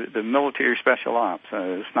the military special ops,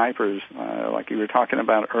 snipers, like you were talking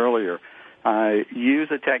about earlier, use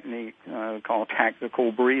a technique called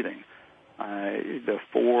tactical breathing. The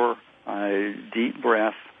 4 deep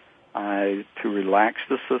breaths to relax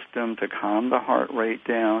the system, to calm the heart rate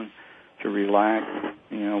down, to relax,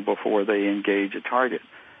 before they engage a target.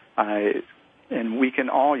 And we can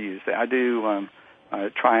all use that. I do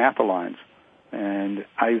triathlons, and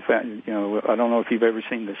I don't know if you've ever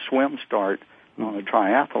seen the swim start on a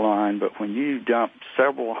triathlon, but when you dump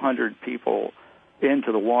several hundred people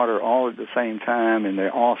into the water all at the same time, and they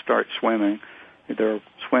all start swimming, they're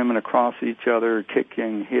swimming across each other,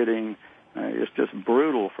 kicking, hitting. It's just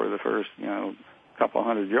brutal for the first, couple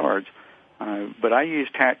hundred yards. But I use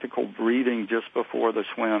tactical breathing just before the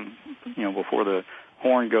swim, before the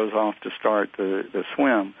horn goes off to start the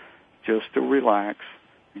swim, just to relax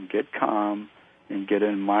and get calm and get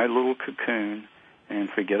in my little cocoon and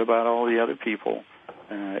forget about all the other people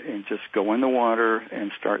and just go in the water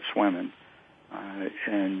and start swimming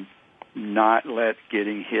and not let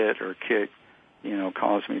getting hit or kicked,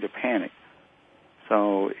 cause me to panic.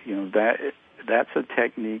 So, that's a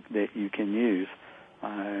technique that you can use.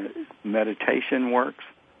 Meditation works.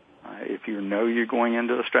 If you know you're going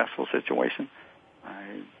into a stressful situation,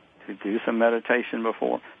 to do some meditation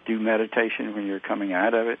before. Do meditation when you're coming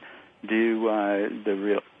out of it. Do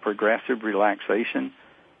the progressive relaxation,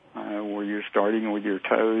 where you're starting with your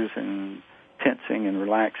toes and tensing and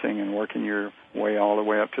relaxing and working your way all the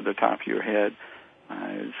way up to the top of your head.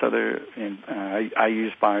 I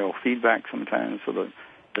use biofeedback sometimes. So the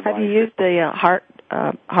have you used the heart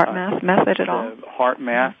math method at all? Heart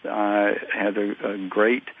math has a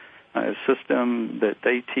great system that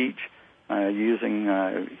they teach using.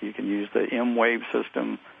 You can use the M-Wave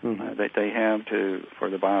system that they have for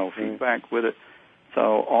the biofeedback with it.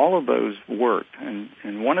 So all of those worked. And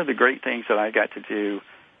one of the great things that I got to do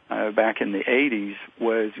back in the 80s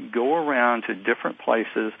was go around to different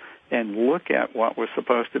places and look at what was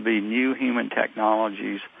supposed to be new human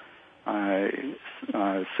technologies,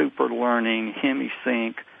 super learning,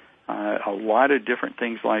 HemiSync, a lot of different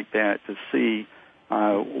things like that to see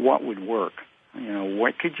what would work.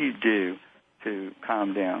 What could you do to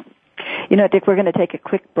calm down? Dick, we're going to take a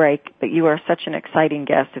quick break, but you are such an exciting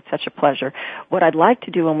guest. It's such a pleasure. What I'd like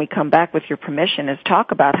to do when we come back, with your permission, is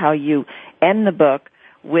talk about how you end the book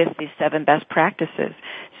with the 7 best practices.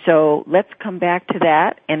 So let's come back to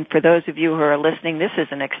that. And for those of you who are listening, this is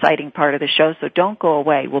an exciting part of the show, so don't go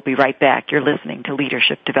away. We'll be right back. You're listening to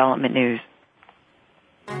Leadership Development News.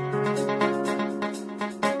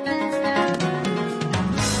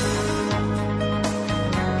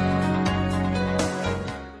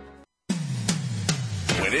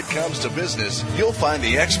 When it comes to business, you'll find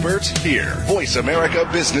the experts here. Voice America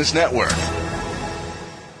Business Network.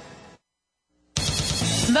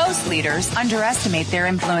 Most leaders underestimate their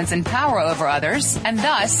influence and power over others and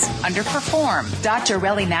thus underperform. Dr.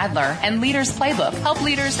 Relly Nadler and Leaders Playbook help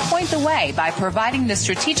leaders point the way by providing the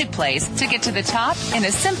strategic plays to get to the top in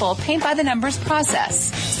a simple paint-by-the-numbers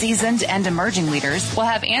process. Seasoned and emerging leaders will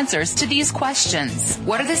have answers to these questions.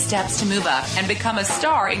 What are the steps to move up and become a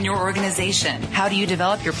star in your organization? How do you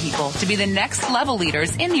develop your people to be the next level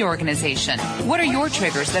leaders in the organization? What are your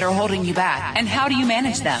triggers that are holding you back, and how do you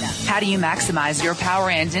manage them? How do you maximize your power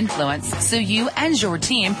and influence so you and your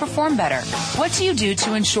team perform better? What do you do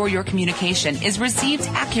to ensure your communication is received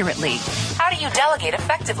accurately? How do you delegate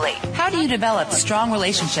effectively? How do you develop strong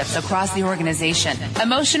relationships across the organization?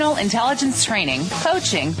 Emotional intelligence training,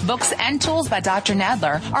 coaching, books, and tools by Dr.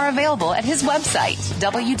 Nadler are available at his website,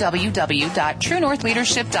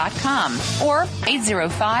 www.truenorthleadership.com or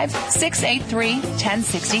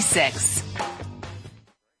 805-683-1066.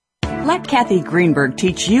 Let Kathy Greenberg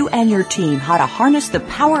teach you and your team how to harness the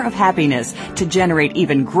power of happiness to generate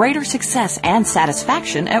even greater success and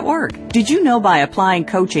satisfaction at work. Did you know by applying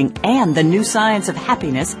coaching and the new science of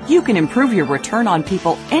happiness, you can improve your return on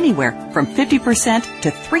people anywhere from 50% to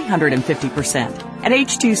 350%? At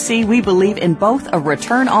H2C, we believe in both a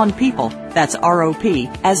return on people, that's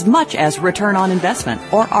ROP, as much as return on investment,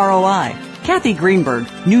 or ROI. Kathy Greenberg,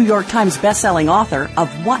 New York Times bestselling author of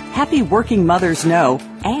What Happy Working Mothers Know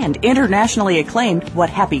and internationally acclaimed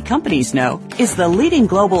What Happy Companies Know, is the leading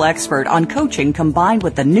global expert on coaching combined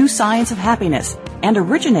with the new science of happiness and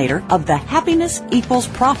originator of the Happiness Equals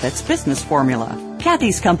Profits business formula.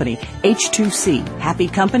 Kathy's company, H2C, Happy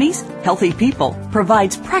Companies, Healthy People,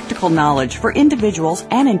 provides practical knowledge for individuals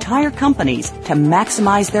and entire companies to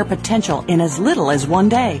maximize their potential in as little as one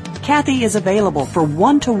day. Kathy is available for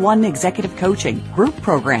one-to-one executive coaching, group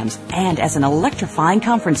programs, and as an electrifying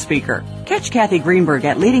conference speaker. Catch Kathy Greenberg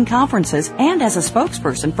at leading conferences and as a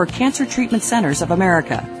spokesperson for Cancer Treatment Centers of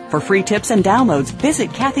America. For free tips and downloads,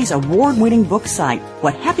 visit Kathy's award-winning book site,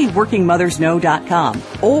 whathappyworkingmothersknow.com.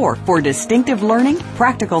 Or for distinctive learning,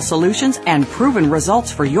 practical solutions, and proven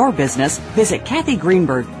results for your business, visit Kathy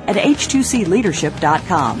Greenberg at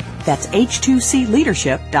h2cleadership.com. That's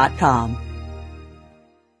h2cleadership.com.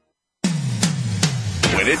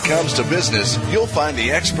 When it comes to business, you'll find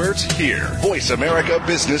the experts here. Voice America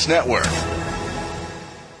Business Network.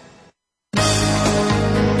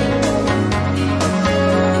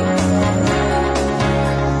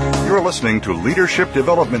 You're listening to Leadership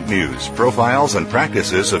Development News, profiles and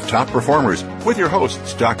practices of top performers with your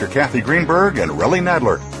hosts, Dr. Kathy Greenberg and Relly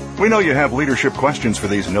Nadler. We know you have leadership questions for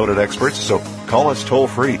these noted experts, so call us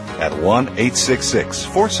toll-free at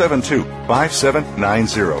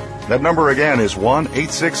 1-866-472-5790. That number again is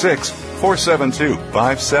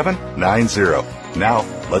 1-866-472-5790. Now,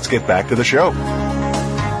 let's get back to the show.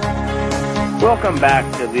 Welcome back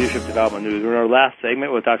to Leadership Development News. We're in our last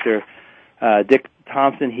segment with Dr. Dick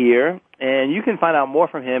Thompson here, and you can find out more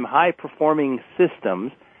from him, High Performing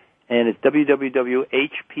Systems, and it's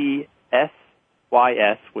www.hpsys,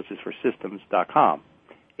 which is for systems.com,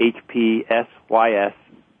 hpsys.com.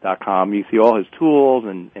 You see all his tools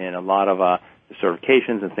and a lot of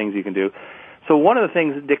certifications and things you can do. So one of the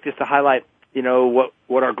things, Dick, just to highlight, you know,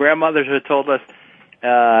 what our grandmothers had told us,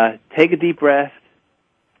 take a deep breath,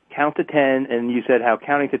 count to 10, and you said how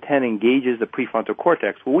counting to 10 engages the prefrontal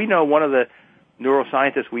cortex. Well, we know one of the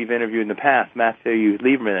neuroscientists we've interviewed in the past, Matthew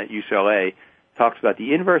Lieberman at UCLA, talks about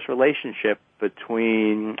the inverse relationship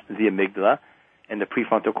between the amygdala and the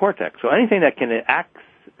prefrontal cortex. So anything that can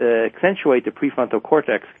accentuate the prefrontal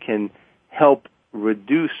cortex can help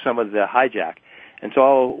reduce some of the hijack. And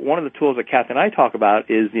so one of the tools that Kath and I talk about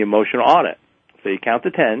is the emotional audit. So you count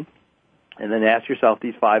to 10 and then ask yourself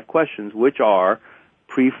these 5 questions, which are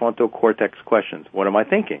prefrontal cortex questions. What am I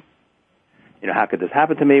thinking? You know, how could this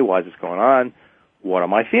happen to me? Why is this going on? What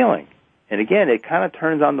am I feeling? And again, it kind of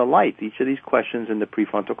turns on the lights, each of these questions in the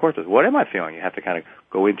prefrontal cortex. What am I feeling? You have to kind of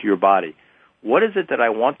go into your body. What is it that I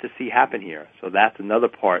want to see happen here? So that's another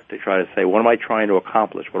part to try to say, what am I trying to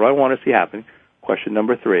accomplish? What do I want to see happen? Question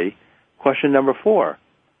number 3. Question number 4,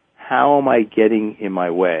 how am I getting in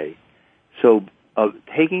my way? So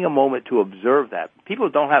taking a moment to observe that. People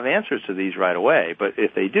don't have answers to these right away, but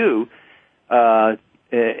if they do, ask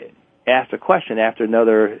a question after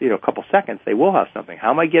another, couple seconds, they will have something.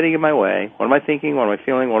 How am I getting in my way? What am I thinking? What am I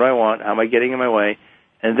feeling? What do I want? How am I getting in my way?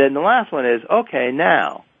 And then the last one is, okay,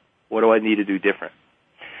 now, what do I need to do different?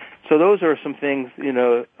 So those are some things,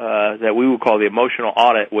 that we would call the emotional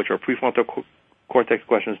audit, which are prefrontal cortex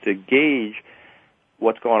questions to gauge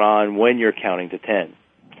what's going on when you're counting to 10.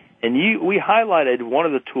 And we highlighted one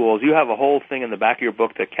of the tools. You have a whole thing in the back of your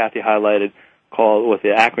book that Kathy highlighted called with the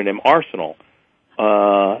acronym Arsenal.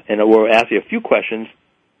 And we'll ask you a few questions.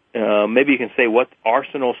 Maybe you can say what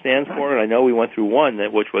Arsenal stands for. And I know we went through one,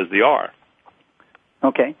 which was the R.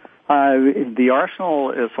 Okay. The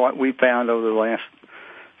Arsenal is what we found over the last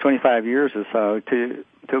 25 years or so to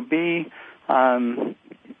be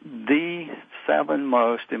the 7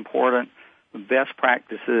 most important best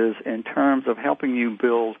practices in terms of helping you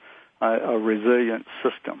build a resilient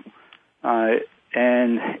system.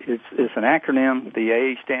 And it's an acronym. The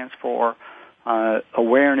A stands for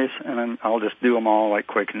awareness, and I'll just do them all like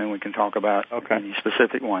quick, and then we can talk about any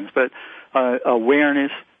specific ones. But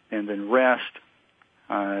awareness, and then rest,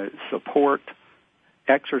 support,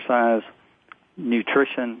 exercise,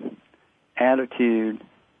 nutrition, attitude,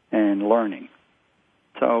 and learning.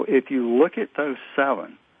 So if you look at those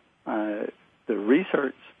 7, the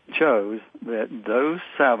research shows that those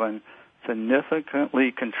 7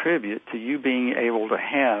 significantly contribute to you being able to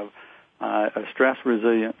have a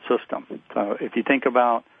stress-resilient system. So if you think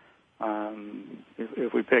about,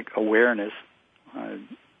 if we pick awareness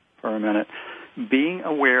for a minute, being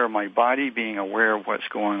aware of my body, being aware of what's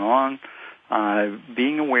going on,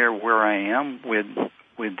 being aware where I am with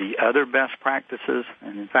with the other best practices.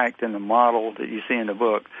 And in fact, in the model that you see in the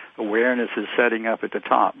book, awareness is setting up at the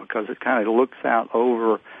top because it kind of looks out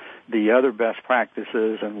over the other best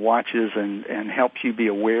practices and watches and helps you be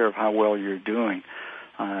aware of how well you're doing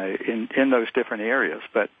in those different areas.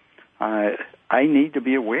 But I need to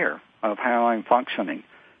be aware of how I'm functioning.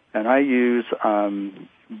 And I use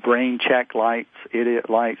brain check lights, idiot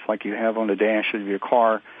lights like you have on the dash of your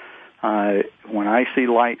car. When I see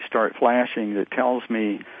lights start flashing, it tells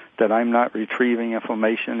me that I'm not retrieving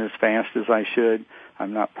information as fast as I should.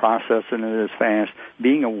 I'm not processing it as fast.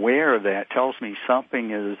 Being aware of that tells me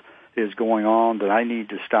something is going on that I need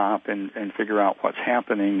to stop and figure out what's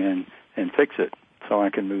happening and fix it so I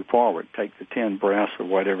can move forward, take the 10 breaths or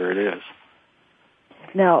whatever it is.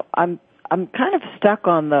 Now, I'm kind of stuck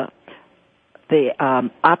on the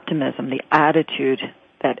optimism, the attitude,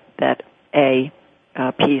 that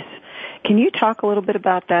piece. Can you talk a little bit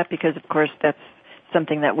about that? Because, of course, that's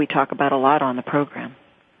something that we talk about a lot on the program.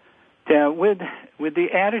 Yeah, with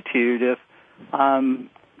the attitude,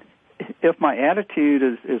 if my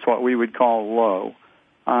attitude is what we would call low,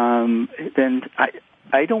 then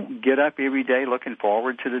I don't get up every day looking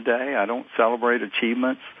forward to the day. I don't celebrate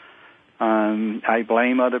achievements. I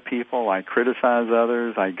blame other people. I criticize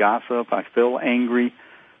others. I gossip. I feel angry.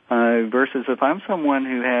 Versus if I'm someone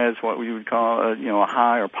who has what we would call a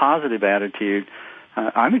high or positive attitude,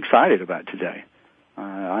 I'm excited about today.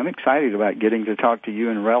 I'm excited about getting to talk to you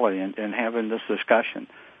and Relly and having this discussion.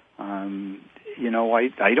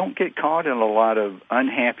 I don't get caught in a lot of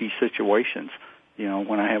unhappy situations,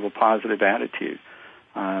 when I have a positive attitude.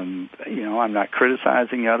 I'm not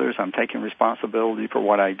criticizing others. I'm taking responsibility for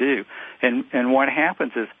what I do. And what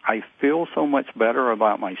happens is I feel so much better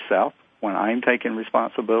about myself when I'm taking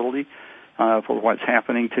responsibility for what's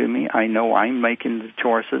happening to me. I know I'm making the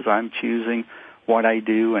choices. I'm choosing what I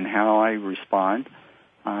do and how I respond.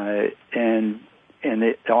 And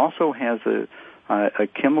it also has a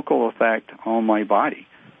chemical effect on my body.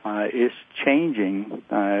 It's changing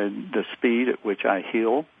the speed at which I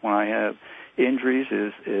heal when I have injuries.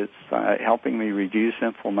 It's helping me reduce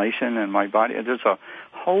inflammation in my body. There's a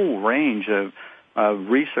whole range of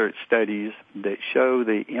research studies that show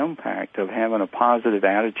the impact of having a positive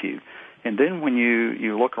attitude. And then when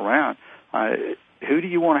you look around, who do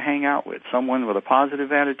you want to hang out with? Someone with a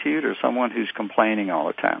positive attitude or someone who's complaining all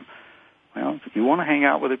the time? Well, you want to hang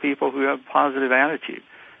out with the people who have a positive attitude.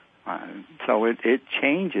 So it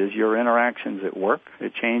changes your interactions at work.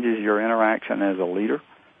 It changes your interaction as a leader.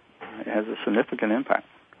 It has a significant impact.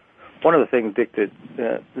 One of the things, Dick,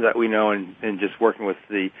 that we know in just working with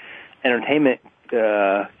the entertainment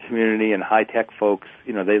community and high-tech folks,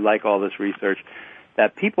 they like all this research,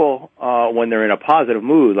 that people, when they're in a positive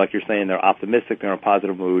mood, like you're saying, they're optimistic, they're in a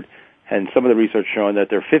positive mood, and some of the research showing that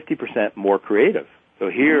they're 50% more creative. So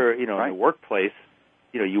here, in the workplace,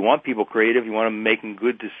 you want people creative, you want them making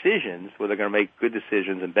good decisions, where they're going to make good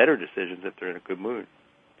decisions and better decisions if they're in a good mood.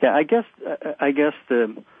 Yeah, I guess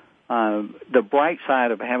the bright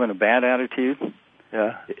side of having a bad attitude is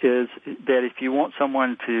that if you want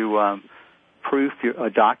someone to proof a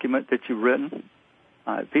document that you've written,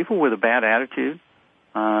 people with a bad attitude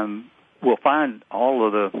will find all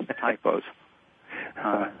of the typos.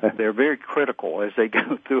 They're very critical as they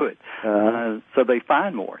go through it, so they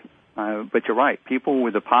find more. But you're right. People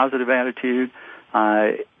with a positive attitude,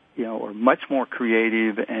 are much more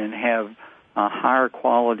creative and have higher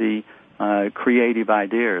quality creative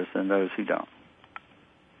ideas than those who don't.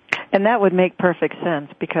 And that would make perfect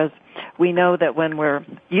sense because we know that when we're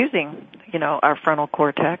using, our frontal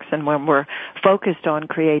cortex and when we're focused on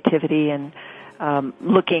creativity and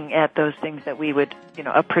looking at those things that we would,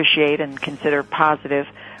 appreciate and consider positive,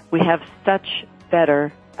 we have such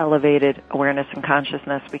better elevated awareness and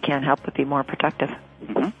consciousness. We can't help but be more productive.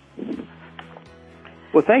 Mm-hmm.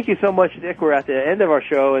 Well, thank you so much, Dick. We're at the end of our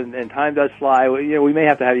show, and time does fly. We may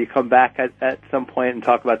have to have you come back at some point and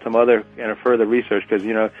talk about some other further research because,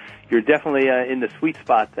 you're definitely in the sweet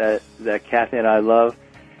spot that Kathy and I love.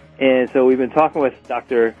 And so we've been talking with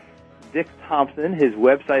Dr. Dick Thompson. His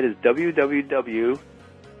website is www.HP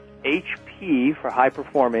for high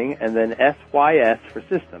performing and then SYS for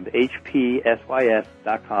systems,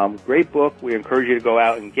 HPSYS.com. Great book. We encourage you to go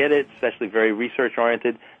out and get it, especially very research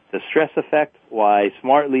oriented. The Stress Effect, Why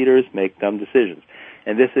Smart Leaders Make Dumb Decisions.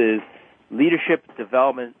 And this is Leadership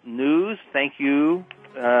Development News. Thank you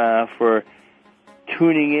for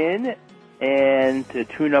tuning in and to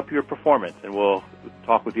tune up your performance. And we'll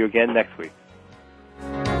talk with you again next week.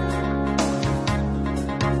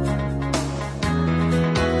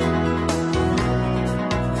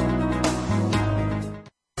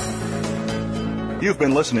 You've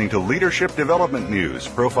been listening to Leadership Development News,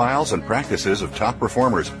 Profiles and Practices of Top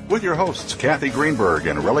Performers with your hosts, Kathy Greenberg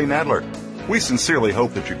and Relly Nadler. We sincerely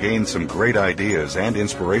hope that you gained some great ideas and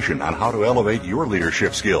inspiration on how to elevate your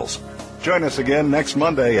leadership skills. Join us again next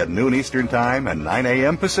Monday at noon Eastern Time and 9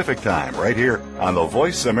 a.m. Pacific Time right here on the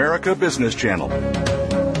Voice America Business Channel.